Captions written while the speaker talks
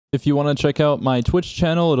If you want to check out my Twitch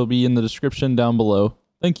channel, it'll be in the description down below.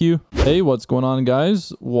 Thank you. Hey, what's going on,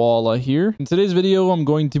 guys? WALLAH here. In today's video, I'm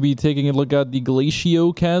going to be taking a look at the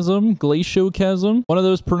Glaciocasm. One of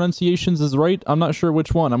those pronunciations is right. I'm not sure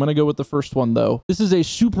which one. I'm going to go with the first one, though. This is a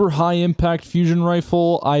super high impact fusion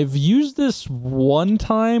rifle. I've used this one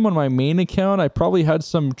time on my main account. I probably had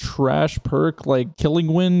some trash perk like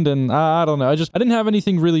Killing Wind, and I don't know. I didn't have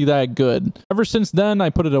anything really that good. Ever since then,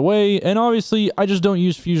 I put it away, and obviously, I just don't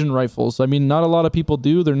use fusion rifles. I mean, not a lot of people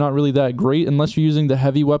do. They're not really that great unless you're using the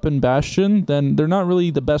heavy weapon Bastion, then they're not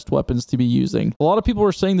really the best weapons to be using. A lot of people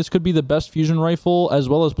were saying this could be the best fusion rifle as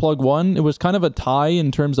well as Plug 1. It was kind of a tie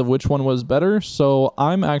in terms of which one was better, so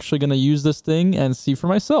I'm actually going to use this thing and see for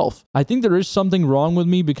myself. I think there is something wrong with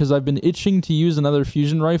me because I've been itching to use another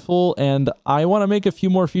fusion rifle, and I want to make a few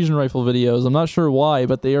more fusion rifle videos. I'm not sure why,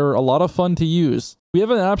 but they are a lot of fun to use. We have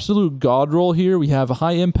an absolute god roll here. We have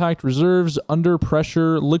high impact reserves, under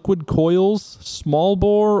pressure, liquid coils, small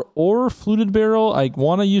bore, or fluted barrel. I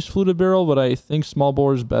want to use fluted barrel, but I think small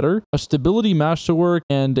bore is better. A stability masterwork,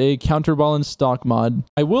 and a counterbalance stock mod.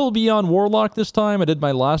 I will be on Warlock this time. I did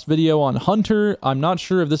my last video on Hunter. I'm not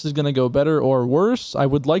sure if this is going to go better or worse. I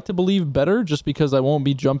would like to believe better just because I won't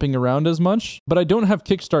be jumping around as much. But I don't have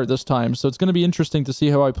kickstart this time, so it's going to be interesting to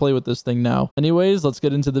see how I play with this thing now. Anyways, let's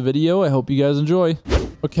get into the video. I hope you guys enjoy.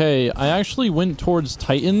 Okay, I actually went towards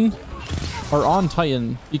Titan, or on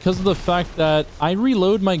Titan, because of the fact that I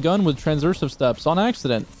reload my gun with transversive steps on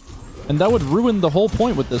accident. And that would ruin the whole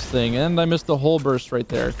point with this thing, and I missed the whole burst right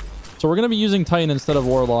there. So we're going to be using Titan instead of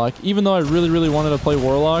Warlock, even though I really wanted to play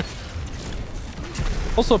Warlock.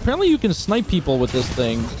 Also, apparently you can snipe people with this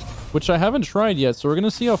thing, which I haven't tried yet, so we're going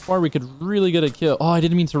to see how far we could really get a kill. Oh, I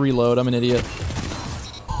didn't mean to reload. I'm an idiot.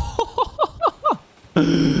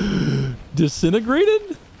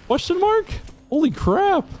 Disintegrated? Question mark? Holy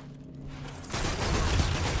crap.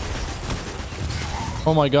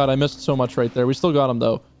 Oh my god, I missed so much right there. We still got him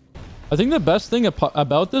though. I think the best thing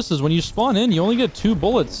about this is when you spawn in, you only get 2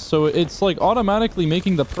 bullets, so it's like automatically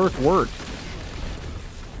making the perk work.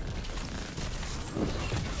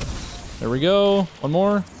 There we go. One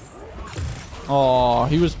more. Oh,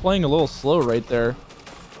 he was playing a little slow right there.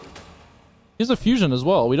 He has a fusion as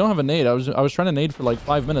well. We don't have a nade. I was trying to nade for like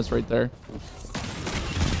 5 minutes right there.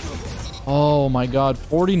 Oh my god,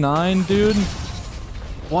 49, dude.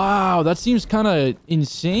 Wow, that seems kind of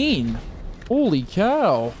insane. Holy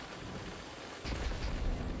cow.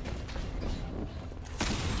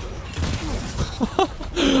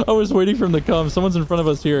 I was waiting for him to come. Someone's in front of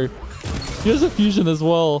us here. He has a fusion as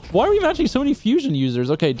well. Why are we matching so many fusion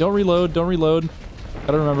users? Okay, don't reload. Don't reload.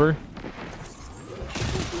 Gotta remember.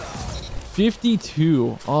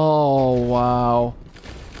 52. Oh, wow.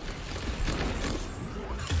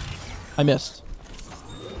 I missed.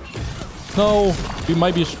 No, we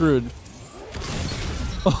might be screwed.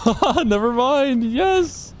 Never mind.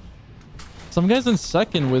 Yes. Some guy's in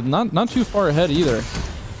second with not too far ahead either.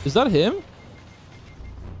 Is that him?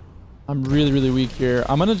 I'm really weak here.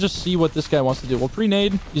 I'm gonna just see what this guy wants to do. We'll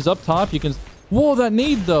pre-nade. He's up top. You can... Whoa, that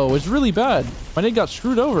nade though is really bad. My nade got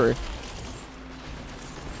screwed over.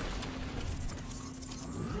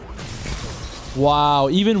 Wow,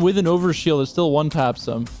 even with an overshield, it still one-taps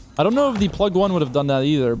him. I don't know if the Plug 1 would have done that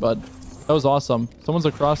either, but that was awesome. Someone's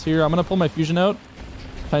across here. I'm going to pull my fusion out.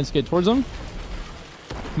 Try and skate towards him.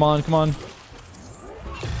 Come on, come on.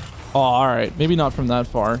 Oh, all right. Maybe not from that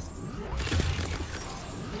far.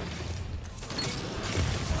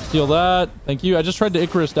 Steal that. Thank you. I just tried to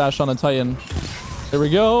Icarus dash on a Titan. There we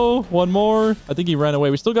go. One more. I think he ran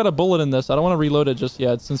away. We still got a bullet in this. I don't want to reload it just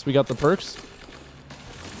yet since we got the perks.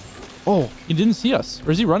 Oh, he didn't see us.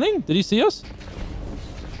 Or is he running? Did he see us?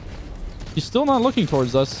 He's still not looking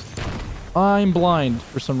towards us. I'm blind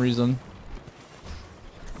for some reason.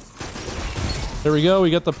 There we go. We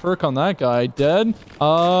got the perk on that guy. Dead.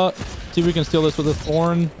 See if we can steal this with a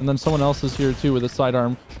thorn. And then someone else is here too with a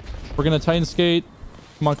sidearm. We're going to Titan skate.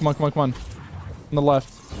 Come on, come on, come on, come on. On the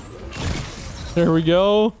left. There we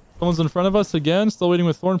go. Someone's in front of us again. Still waiting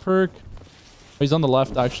with thorn perk. Oh, he's on the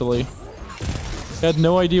left, actually. I had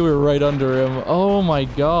no idea we were right under him. Oh my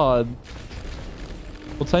god.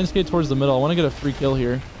 We'll Titan skate towards the middle. I want to get a free kill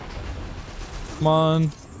here. Come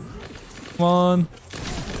on. Come on.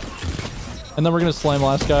 And then we're going to slam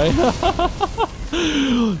last guy.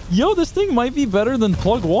 Yo, this thing might be better than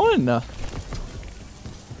Plug 1.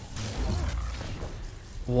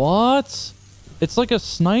 What? It's like a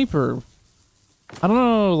sniper. I don't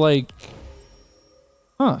know, like...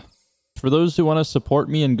 Huh. For those who want to support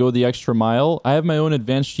me and go the extra mile, I have my own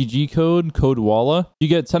advanced GG code WALLAH. You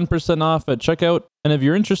get 10% off at checkout, and if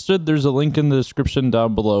you're interested, there's a link in the description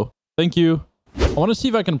down below. Thank you. I want to see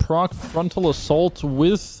if I can proc frontal assault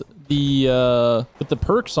with the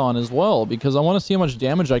perks on as well, because I want to see how much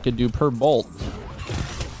damage I could do per bolt.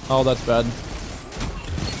 Oh, that's bad.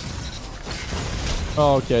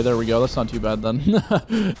 Oh, okay, there we go. That's not too bad then.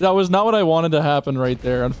 That was not what I wanted to happen right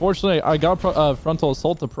there. Unfortunately, I got frontal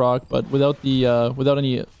assault to proc, but without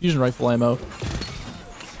any fusion rifle ammo.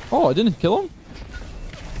 Oh, I didn't kill him?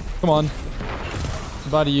 Come on.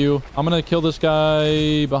 Goodbye to you. I'm gonna kill this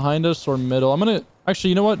guy behind us or middle. I'm gonna... Actually,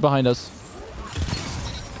 you know what? Behind us.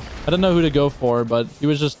 I didn't know who to go for, but it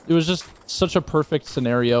was just such a perfect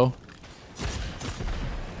scenario.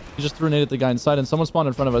 He just threw a nade at the guy inside, and someone spawned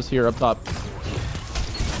in front of us here up top.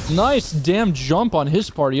 Nice damn jump on his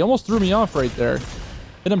part. He almost threw me off right there.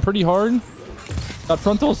 Hit him pretty hard. Got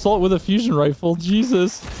frontal assault with a fusion rifle.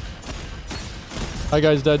 Jesus. That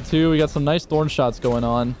guy's dead too. We got some nice thorn shots going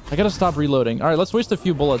on. I gotta stop reloading. All right, let's waste a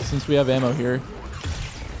few bullets since we have ammo here.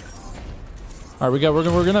 All right,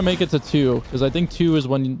 we're gonna make it to 2 because I think 2 is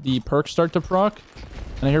when the perks start to proc.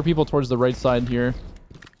 And I hear people towards the right side here,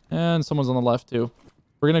 and someone's on the left too.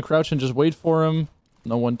 We're gonna crouch and just wait for him.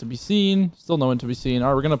 No one to be seen. Still no one to be seen. All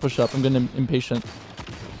right, we're gonna push up. I'm getting impatient.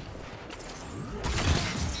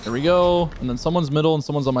 There we go. And then someone's middle and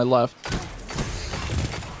someone's on my left.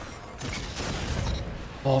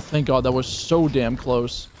 Oh, thank God. That was so damn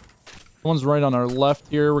close. Someone's right on our left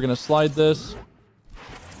here. We're gonna slide this.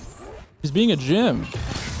 He's being a gym.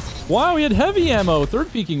 Wow, he had heavy ammo.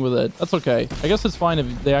 Third peeking with it. That's okay. I guess it's fine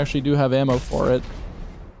if they actually do have ammo for it.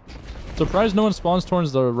 Surprised no one spawns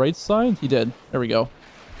towards the right side. He did. There we go.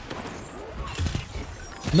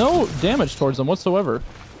 No damage towards him whatsoever.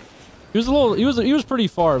 He was pretty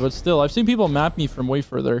far, but still, I've seen people map me from way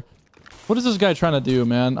further. What is this guy trying to do,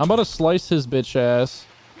 man? I'm about to slice his bitch ass.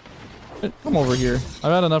 Come over here.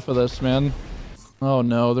 I've had enough of this, man. Oh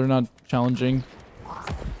no, they're not challenging.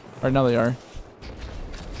 Alright, now they are.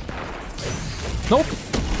 Nope.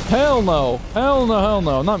 Hell no. Hell no, hell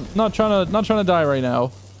no. Not trying to die right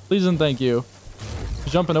now. Please and thank you.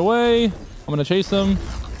 He's jumping away. I'm gonna chase him.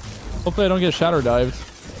 Hopefully I don't get shadow dived.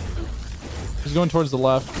 He's going towards the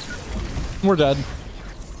left. We're dead.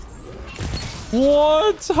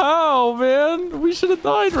 What? How, man? We should have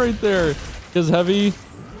died right there. Because heavy.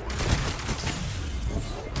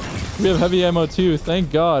 We have heavy ammo too.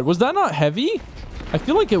 Thank God. Was that not heavy? I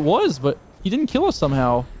feel like it was, but he didn't kill us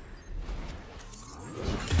somehow.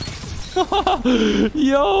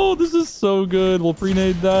 Yo, this is so good. We'll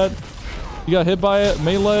pre-nade that. You got hit by it,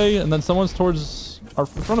 melee, and then someone's towards in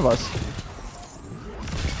front of us.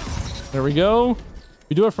 There we go.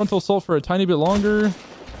 We do have frontal assault for a tiny bit longer.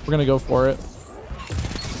 We're gonna go for it.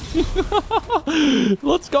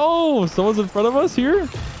 Let's go. Someone's in front of us here.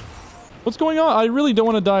 What's going on? I really don't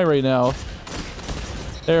want to die right now.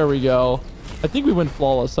 There we go. I think we went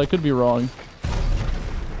flawless. I could be wrong.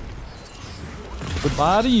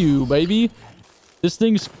 Goodbye to you, baby. This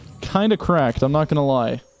thing's kind of cracked. I'm not going to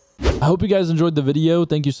lie. I hope you guys enjoyed the video.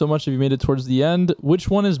 Thank you so much if you made it towards the end. Which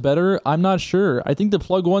one is better? I'm not sure. I think the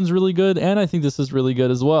plug one's really good, and I think this is really good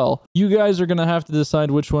as well. You guys are going to have to decide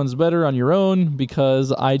which one's better on your own,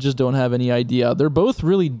 because I just don't have any idea. They're both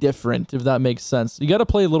really different, if that makes sense. You got to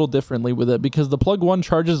play a little differently with it, because the plug one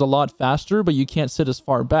charges a lot faster, but you can't sit as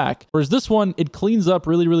far back. Whereas this one, it cleans up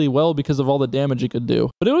really, really well because of all the damage it could do.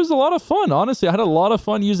 But it was a lot of fun. Honestly, I had a lot of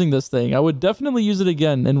fun using this thing. I would definitely use it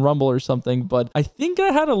again in Rumble or something, but I think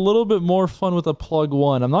I had a little bit more fun with a plug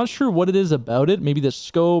one. I'm not sure what it is about it. Maybe the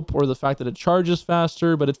scope or the fact that it charges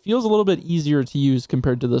faster, but it feels a little bit easier to use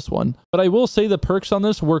compared to this one. But I will say the perks on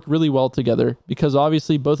this work really well together, because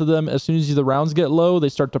obviously both of them, as soon as the rounds get low, they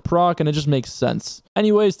start to proc, and it just makes sense.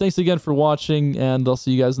 Anyways, thanks again for watching, and I'll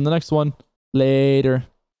see you guys in the next one. Later.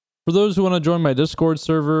 For those who want to join my Discord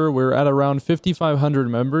server, we're at around 5,500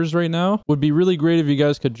 members right now. Would be really great if you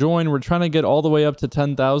guys could join. We're trying to get all the way up to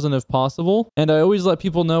 10,000 if possible. And I always let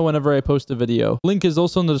people know whenever I post a video. Link is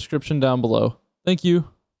also in the description down below. Thank you.